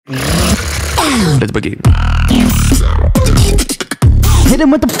Let's begin. Hit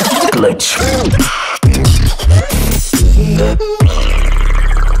him with the glitch.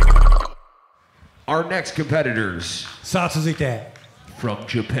 Our next competitors さあ続いて from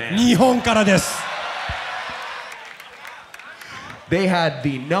Japan. 日本からです。 They had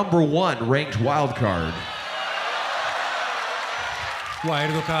the #1 ranked wildcard. ワイ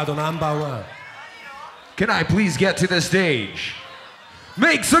ルドカードNo.1。 Can I please get to the stage?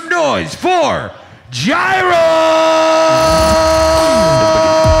 Make some noise for Jairo!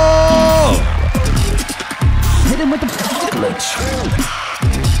 Hit him with the glitch.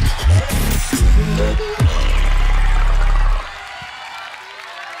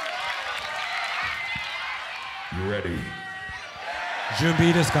 You ready? 準備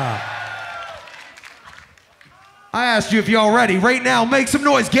いいですか？ I asked you if y'all ready. Right now, make some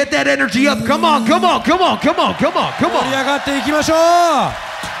noise. Get that energy up. Come on, come on, come on, come on, come on, come 盛り on. 上がっていきましょう。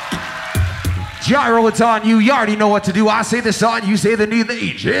 Jairo, it's on you. You already know what to do. I say the song, you say the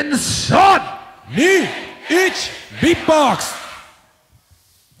Elimination. Son! 2、1、Beatbox。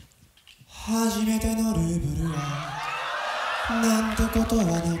 初めてのルーブルはなんてことは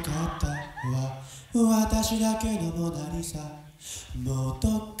なかったわ。私だけのモナリザ、もうと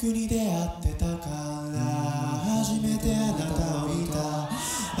っくに出会ってたから。初めてあなたを見た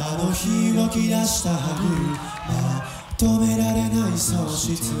あの日動き出した歯車、止められない喪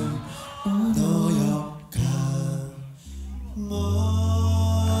失の予感。もう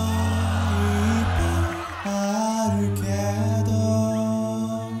いっぱいあるけど、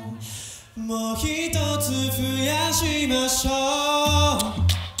もう一つ増やしましょう。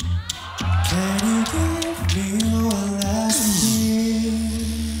Can you give me one last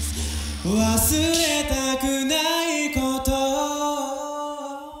kiss? 忘れたくないこと。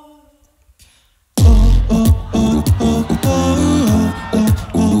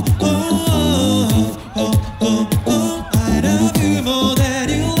I love you more than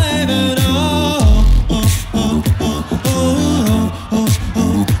you'll ever know.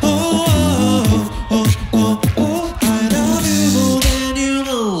 I love you more than you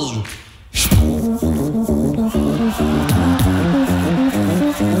know.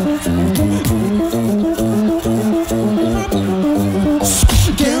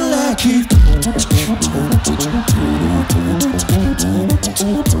 Get lucky.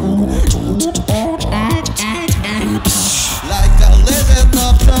 Like the legend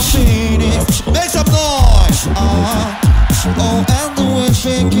of the phoenix. Make some noise. Oh, and the wind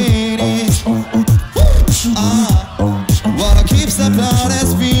shaking it. Wanna keep the blood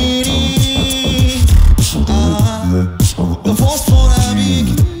spinning. The force for the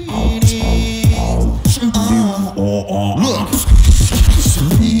beginning. Look.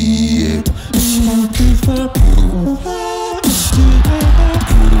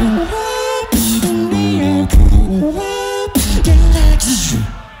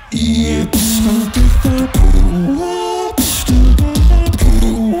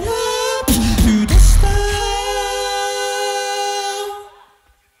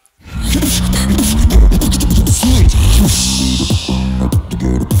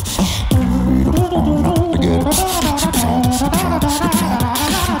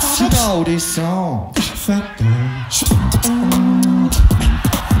 This song,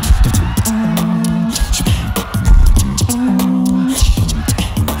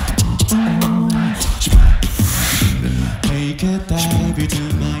 take a dive into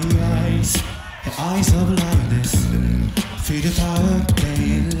my eyes, the eyes of lioness. Feel the power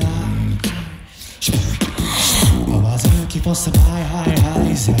daylight. I wasn't looking for some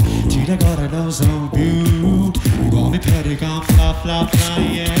highs till I got a nose of you. Want me petty, gone fly,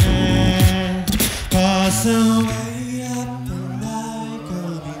 yeah. Cause I'm way up and I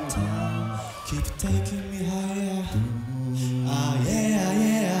coming down. Keep taking me higher.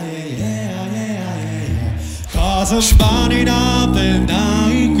 Cause I'm burning up and I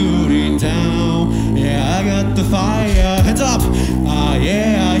cooling down. Yeah, I got the fire. Hands up.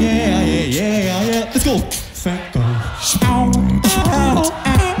 Yeah. Let's go. Thank God.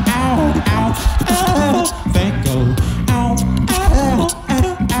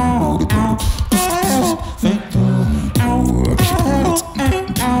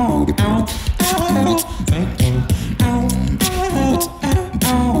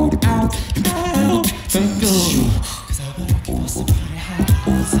 Thank God. Cause I wanna keep us somebody high.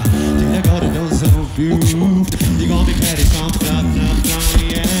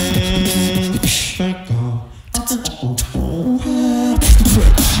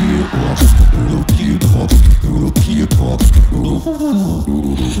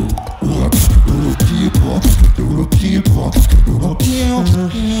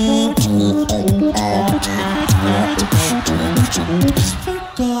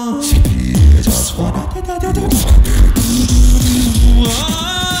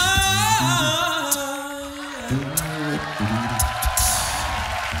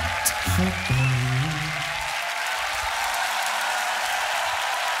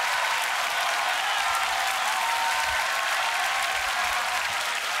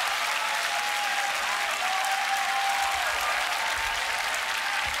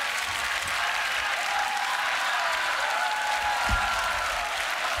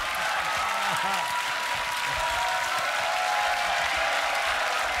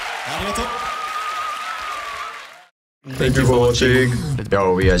 Thank you for watching.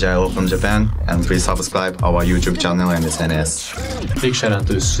 Yo, we are Jairo from Japan, and please subscribe our YouTube channel and SNS. Big shout out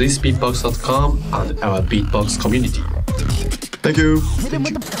to Swissbeatbox.com and our Beatbox community. Thank you. Hit him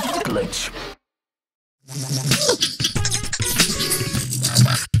with the glitch.